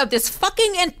take of this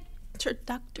fucking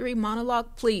introductory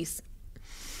monologue, please?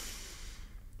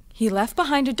 He left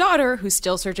behind a daughter who's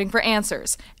still searching for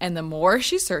answers. And the more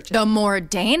she searches... The more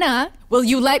Dana... Will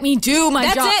you let me do my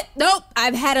job? That's it. Nope.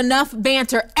 I've had enough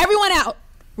banter. Everyone out.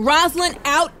 Rosalind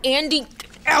out. Andy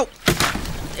out.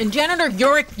 And Janitor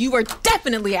Yorick, you are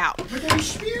definitely out.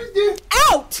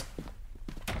 Out!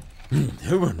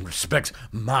 No one respects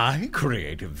my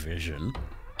creative vision.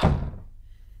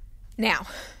 Now,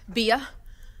 Bia...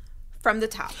 from the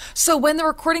top. So when the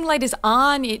recording light is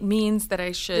on, it means that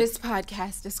I should... This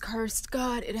podcast is cursed.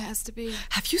 God, it has to be.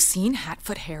 Have you seen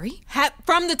Hatfoot Harry?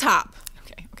 From the top.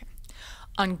 Okay.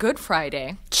 On Good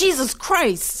Friday... Jesus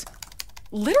Christ.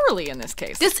 Literally in this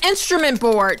case. This instrument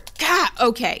board. God.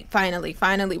 Okay, finally,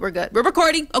 we're good. We're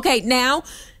recording. Okay, now,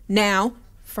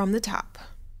 from the top.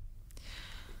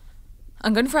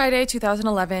 On Good Friday,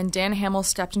 2011, Dan Hamill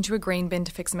stepped into a grain bin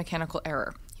to fix a mechanical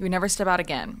error. He would never step out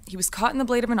again. He was caught in the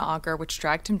blade of an auger, which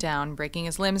dragged him down, breaking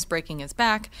his limbs, breaking his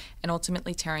back, and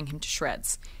ultimately tearing him to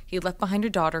shreds. He left behind a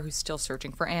daughter who's still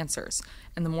searching for answers.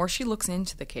 And the more she looks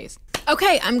into the case...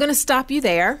 Okay, I'm going to stop you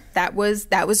there. That was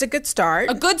a good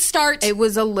start. A good start. It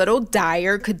was a little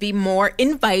dire, could be more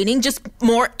inviting, just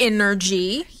more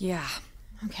energy. Yeah.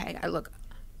 Okay,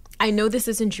 I know this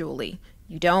isn't Julie.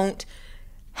 You don't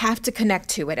have to connect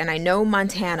to it, and I know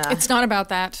Montana... It's not about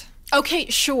that. Okay,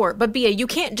 sure, but Bia, you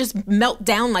can't just melt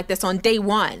down like this on day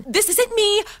one. This isn't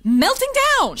me melting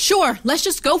down. Sure, let's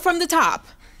just go from the top.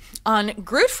 On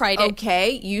Good Friday...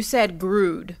 Okay, you said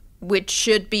grude, which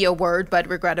should be a word, but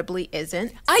regrettably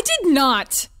isn't. I did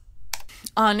not.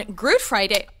 On Good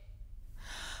Friday...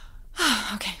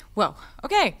 Okay.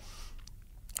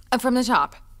 From the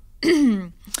top.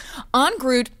 On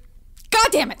Grude...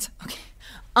 God damn it. Okay.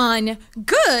 On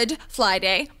Good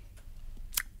Friday...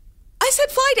 I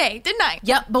said Fly Day, didn't I?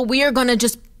 Yep, but we are going to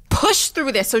just push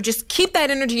through this, so just keep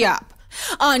that energy up.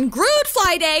 On Good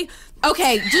Friday...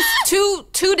 Okay, just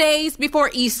two days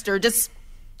before Easter. Just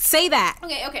say that.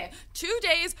 Okay. 2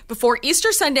 days before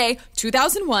Easter Sunday,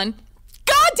 2001.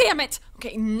 God damn it!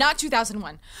 Okay, not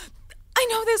 2001. I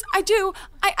know this. I do.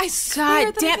 I swear.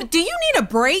 God damn it. Do you need a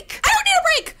break? I don't need a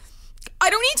break!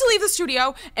 I don't need to leave the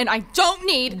studio, and I don't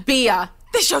need... Bia.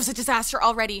 This show's a disaster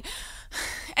already.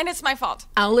 And it's my fault.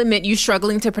 I'll admit you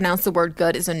struggling to pronounce the word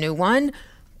good is a new one,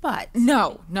 but...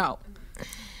 No.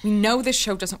 We know this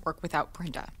show doesn't work without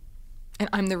Brenda. And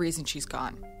I'm the reason she's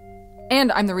gone.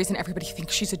 And I'm the reason everybody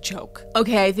thinks she's a joke.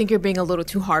 Okay, I think you're being a little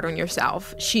too hard on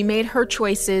yourself. She made her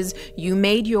choices. You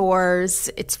made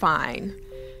yours. It's fine.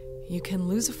 You can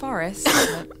lose a forest.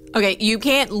 Okay, you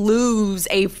can't lose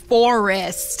a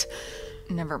forest.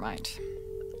 Never mind.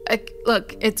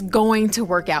 Look, it's going to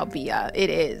work out, Bia. It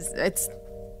is.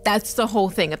 That's the whole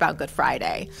thing about Good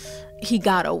Friday. He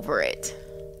got over it.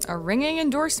 A ringing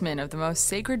endorsement of the most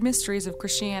sacred mysteries of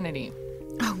Christianity.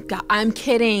 Oh, God, I'm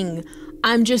kidding.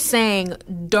 I'm just saying,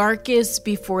 darkest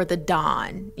before the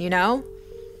dawn, you know?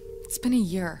 It's been a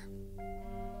year.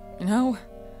 You know?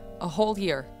 A whole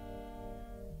year.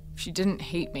 If she didn't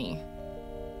hate me,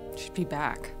 she'd be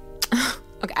back.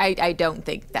 Okay, I don't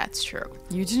think that's true.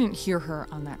 You didn't hear her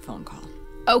on that phone call.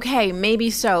 Okay, maybe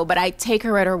so, but I take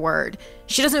her at her word.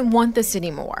 She doesn't want this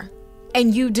anymore.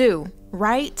 And you do,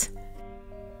 right?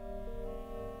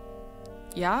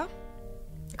 Yeah?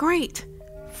 Great.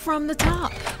 From the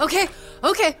top. Okay.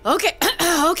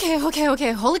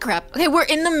 Holy crap. Okay, we're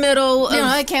in the middle of...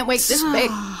 I can't wait. This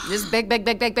big.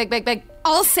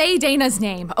 I'll say Dana's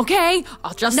name, okay?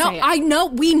 I'll just say it. I know.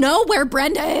 We know where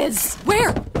Brenda is.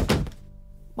 Where?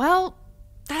 Well,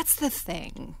 that's the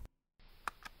thing.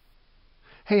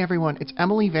 Hey everyone, it's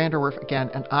Emily VanDerWerff again,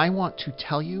 and I want to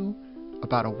tell you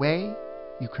about a way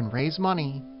you can raise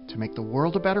money to make the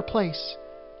world a better place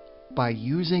by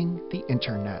using the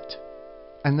internet.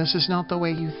 And this is not the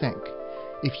way you think.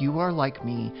 If you are like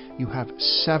me, you have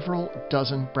several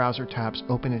dozen browser tabs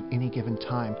open at any given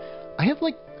time. I have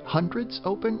like hundreds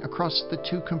open across the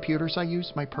two computers I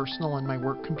use, my personal and my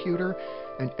work computer,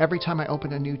 and every time I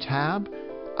open a new tab,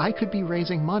 I could be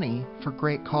raising money for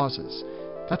great causes.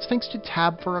 That's thanks to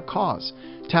Tab for a Cause.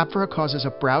 Tab for a Cause is a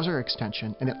browser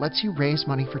extension, and it lets you raise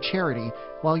money for charity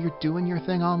while you're doing your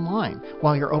thing online.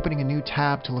 While you're opening a new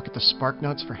tab to look at the Spark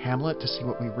Notes for Hamlet to see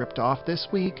what we ripped off this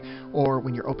week, or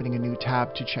when you're opening a new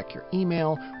tab to check your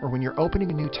email, or when you're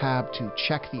opening a new tab to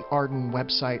check the Arden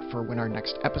website for when our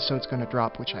next episode's going to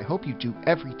drop, which I hope you do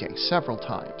every day, several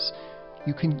times.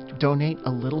 You can donate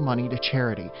a little money to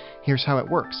charity. Here's how it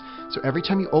works. So every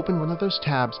time you open one of those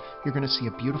tabs, you're going to see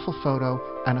a beautiful photo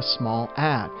and a small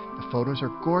ad. The photos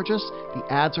are gorgeous, the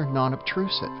ads are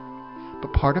non-obtrusive.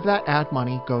 But part of that ad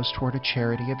money goes toward a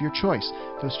charity of your choice.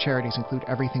 Those charities include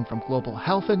everything from global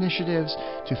health initiatives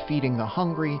to feeding the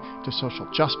hungry to social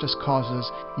justice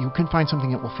causes. You can find something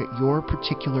that will fit your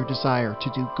particular desire to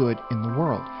do good in the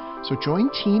world. So join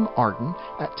Team Arden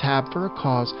at Tab for a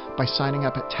Cause by signing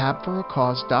up at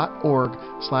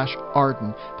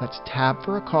tabforacause.org/Arden. That's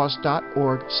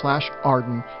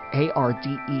tabforacause.org/Arden,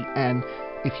 ARDEN.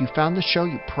 If you found the show,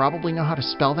 you probably know how to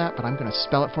spell that, but I'm going to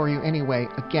spell it for you anyway.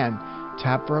 Again,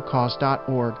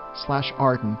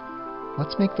 tabforacause.org/Arden.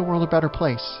 Let's make the world a better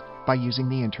place by using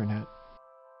the internet.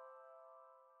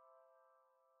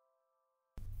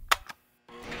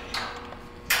 You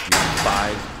have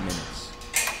 5 minutes.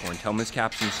 Or until Miss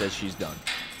Capson says she's done.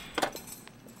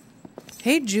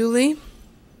 Hey, Julie.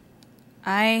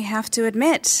 I have to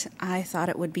admit, I thought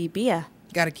it would be Bia.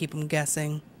 Gotta keep them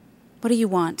guessing. What do you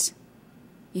want?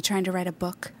 You trying to write a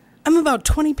book? I'm about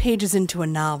 20 pages into a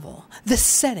novel. The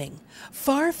setting,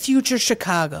 far future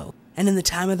Chicago. And in the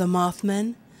time of the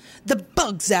Mothmen, the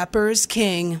bug zapper is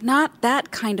king. Not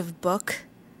that kind of book.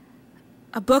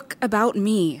 A book about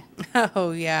me.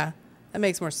 Oh, yeah. That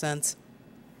makes more sense.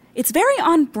 It's very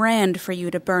on brand for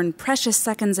you to burn precious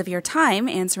seconds of your time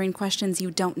answering questions you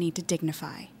don't need to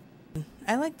dignify.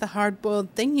 I like the hard-boiled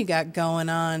thing you got going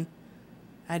on.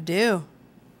 I do.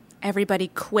 Everybody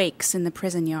quakes in the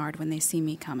prison yard when they see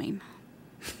me coming.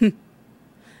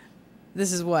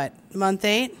 This is what, month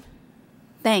 8?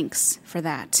 Thanks for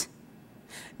that.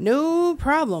 No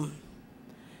problem.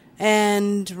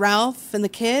 And Ralph and the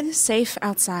kid? Safe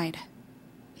outside.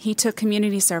 He took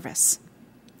community service.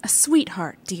 A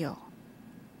sweetheart deal.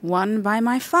 Won by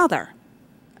my father.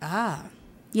 Ah.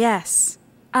 Yes.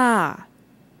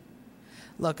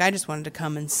 Look, I just wanted to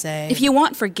come and say... If you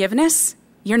want forgiveness,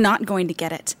 you're not going to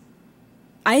get it.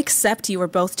 I accept you are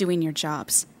both doing your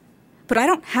jobs, but I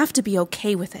don't have to be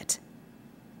okay with it.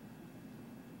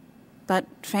 But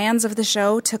fans of the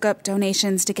show took up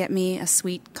donations to get me a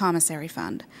sweet commissary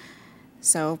fund.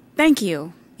 So thank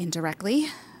you, indirectly,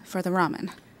 for the ramen.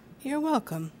 You're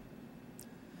welcome.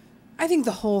 I think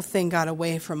the whole thing got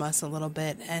away from us a little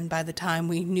bit, and by the time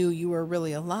we knew you were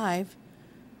really alive,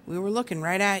 we were looking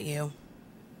right at you.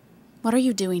 What are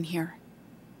you doing here?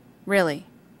 Really?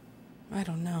 I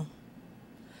don't know.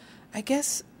 I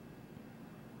guess...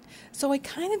 So I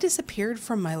kind of disappeared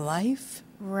from my life?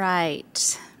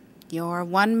 Right. Your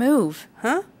one move.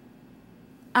 Huh?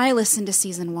 I listened to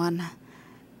season 1.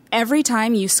 Every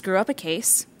time you screw up a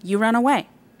case, you run away.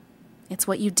 It's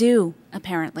what you do,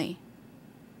 apparently.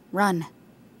 Run.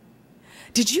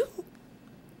 Did you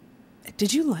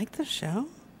like the show?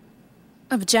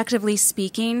 Objectively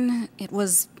speaking, it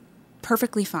was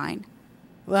perfectly fine.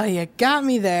 Well, you got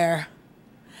me there.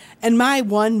 And my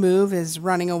one move is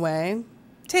running away.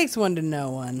 Takes one to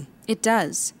know one. It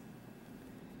does.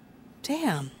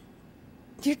 Damn.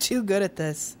 You're too good at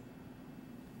this.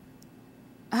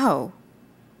 Oh.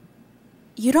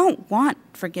 You don't want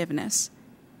forgiveness.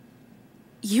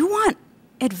 You want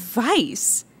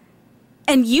advice.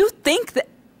 And you think that...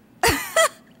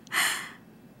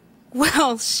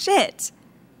 Well, shit.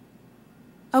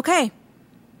 Okay.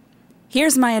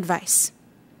 Here's my advice.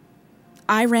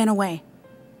 I ran away.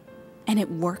 And it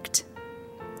worked.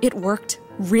 It worked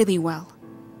Really well.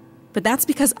 But that's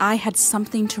because I had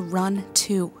something to run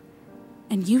to.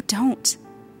 And you don't.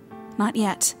 Not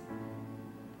yet.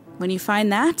 When you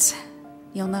find that,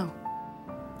 you'll know.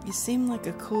 You seem like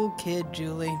a cool kid,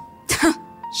 Julie.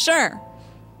 Sure.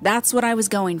 That's what I was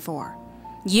going for.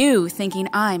 You thinking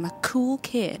I'm a cool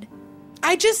kid.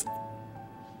 I don't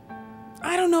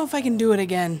know if I can do it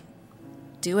again.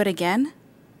 Do it again?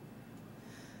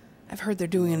 I've heard they're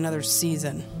doing another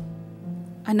season.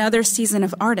 Another season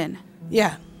of Arden?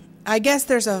 Yeah. I guess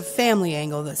there's a family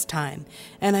angle this time,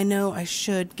 and I know I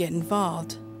should get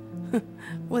involved.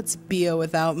 What's Bia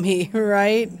without me,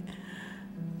 right?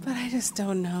 But I just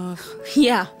don't know if...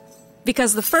 Yeah,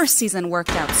 because the first season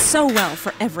worked out so well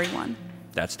for everyone.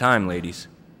 That's time, ladies.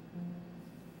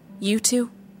 You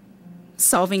two?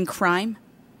 Solving crime?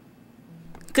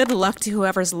 Good luck to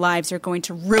whoever's lives you're going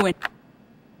to ruin.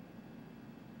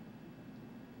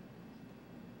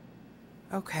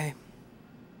 Okay.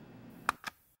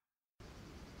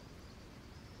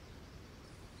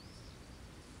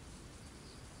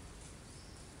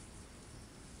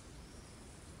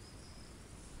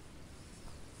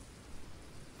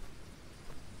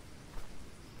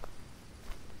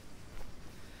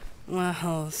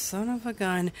 Well, son of a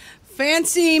gun.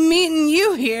 Fancy meeting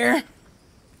you here.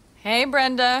 Hey,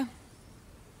 Brenda.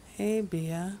 Hey,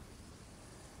 Bia.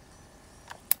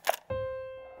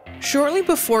 Shortly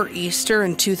before Easter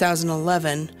in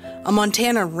 2011, a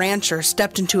Montana rancher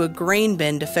stepped into a grain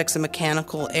bin to fix a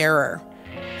mechanical error.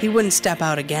 He wouldn't step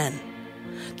out again.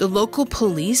 The local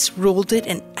police ruled it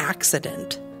an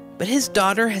accident, but his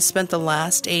daughter has spent the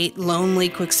last 8 lonely,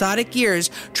 quixotic years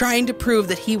trying to prove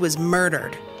that he was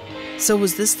murdered. So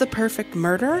was this the perfect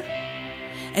murder?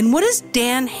 And what does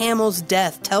Dan Hamill's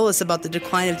death tell us about the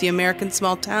decline of the American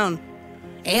small town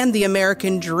and the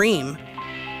American dream?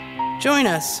 Join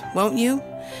us, won't you,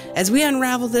 as we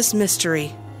unravel this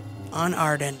mystery on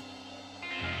Arden.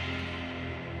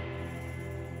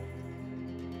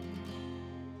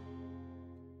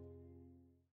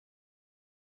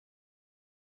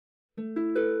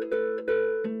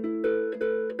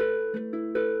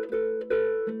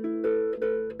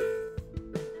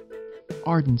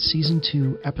 Arden Season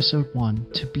 2, Episode 1,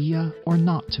 To Bia or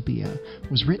Not To Bia,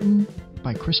 was written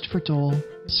by Christopher Dole,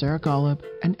 Sara Ghaleb,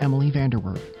 and Emily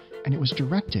VanDerWerff, and it was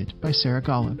directed by Sara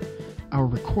Ghaleb. Our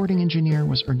recording engineer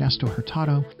was Ernesto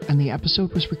Hurtado, and the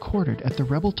episode was recorded at the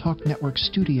Rebel Talk Network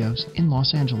studios in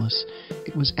Los Angeles.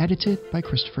 It was edited by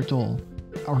Christopher Dole.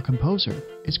 Our composer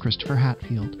is Christopher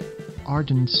Hatfield.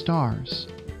 Arden stars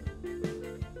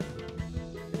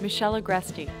Michelle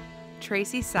Agresti,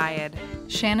 Tracey Syed,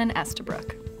 Shannon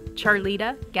Estabrook,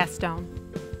 Charlita Gaston,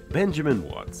 Benjamin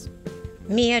Watts,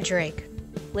 Mia Drake,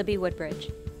 Libby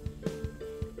Woodbridge.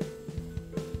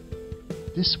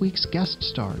 This week's guest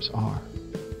stars are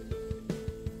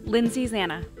Lindsay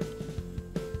Zana,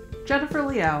 Jennifer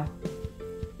Liao,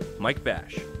 Mike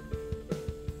Bash,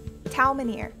 Tal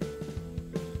Manier,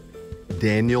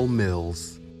 Daniel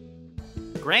Mills,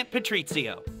 Grant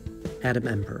Patrizio, Adam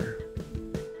Emperor,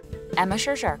 Emma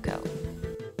Sherjarko,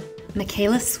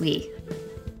 Michaela Swee.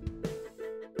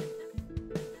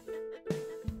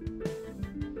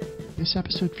 This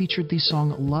episode featured the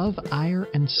song Love, Ire,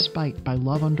 and Spite by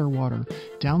Love Underwater.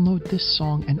 Download this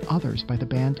song and others by the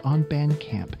band on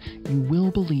Bandcamp. You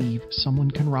will believe someone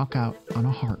can rock out on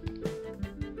a harp.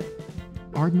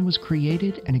 Arden was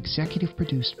created and executive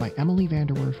produced by Emily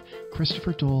VanDerWerff,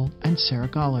 Christopher Dole, and Sara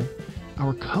Ghaleb.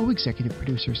 Our co-executive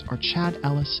producers are Chad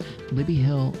Ellis, Libby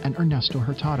Hill, and Ernesto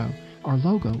Hurtado. Our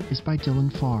logo is by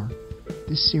Dylan Farr.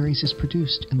 This series is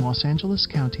produced in Los Angeles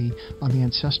County on the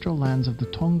ancestral lands of the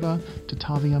Tongva,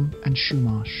 Tataviam, and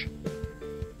Chumash.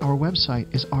 Our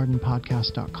website is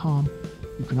ardenpodcast.com.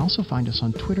 You can also find us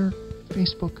on Twitter,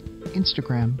 Facebook,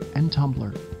 Instagram, and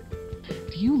Tumblr.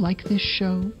 Do you like this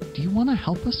show? Do you want to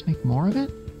help us make more of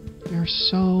it? There are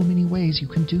so many ways you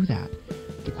can do that.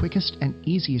 The quickest and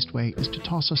easiest way is to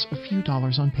toss us a few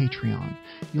dollars on Patreon.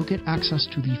 You'll get access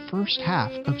to the first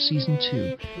half of Season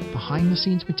 2,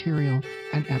 behind-the-scenes material,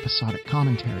 and episodic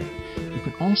commentary. You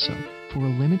can also, for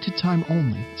a limited time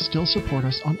only, still support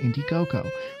us on Indiegogo,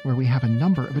 where we have a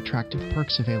number of attractive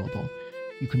perks available.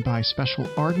 You can buy special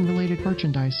Arden-related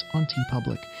merchandise on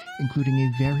TeePublic, including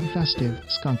a very festive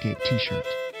Skunk Ape t-shirt.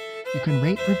 You can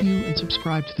rate, review, and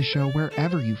subscribe to the show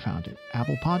wherever you found it.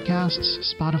 Apple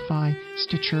Podcasts, Spotify,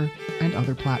 Stitcher, and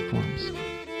other platforms.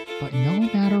 But no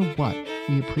matter what,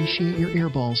 we appreciate your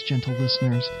earballs, gentle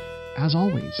listeners. As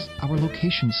always, our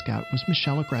location scout was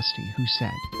Michelle Agresti, who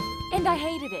said, And I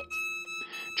hated it.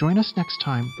 Join us next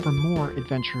time for more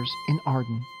adventures in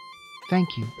Arden. Thank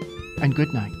you, and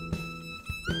good night.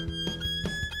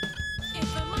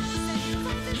 If a mama said you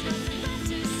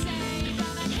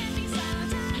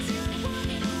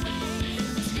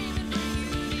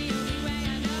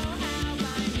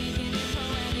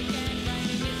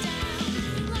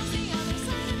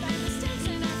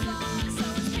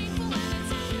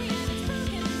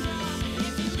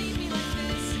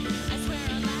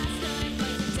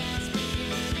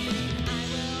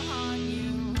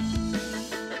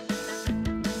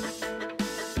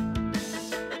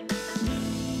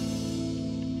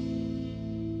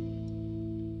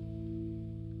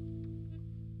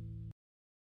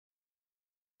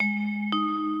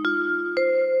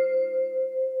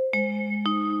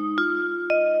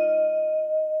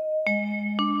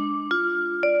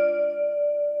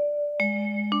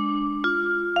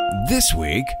This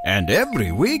week, and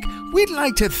every week, we'd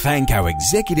like to thank our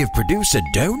executive producer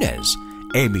donors,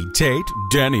 Amy Tate,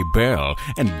 Danny Bell,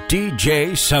 and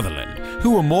DJ Sutherland,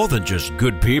 who are more than just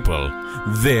good people.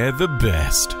 They're the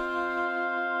best.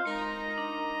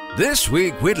 This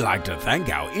week, we'd like to thank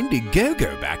our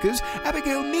Indiegogo backers,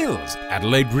 Abigail Mills,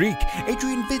 Adelaide Reek,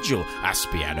 Adrian Vigil,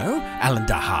 Aspiano, Alan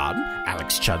DeHaan,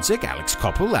 Alex Chudzik, Alex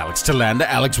Koppel, Alex Telander,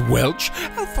 Alex Welch,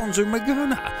 Alfonso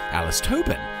Magana, Alice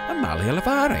Tobin, Amalia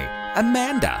Lavari,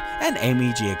 Amanda, and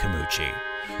Amy Giacomucci,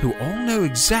 who all know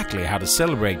exactly how to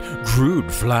celebrate Crude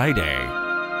Fly Day.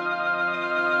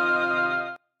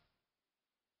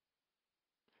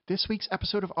 This week's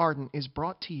episode of Arden is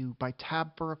brought to you by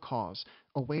Tab for a Cause,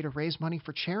 a way to raise money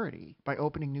for charity by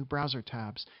opening new browser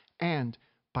tabs, and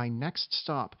by Next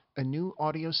Stop, a new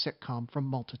audio sitcom from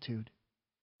Multitude.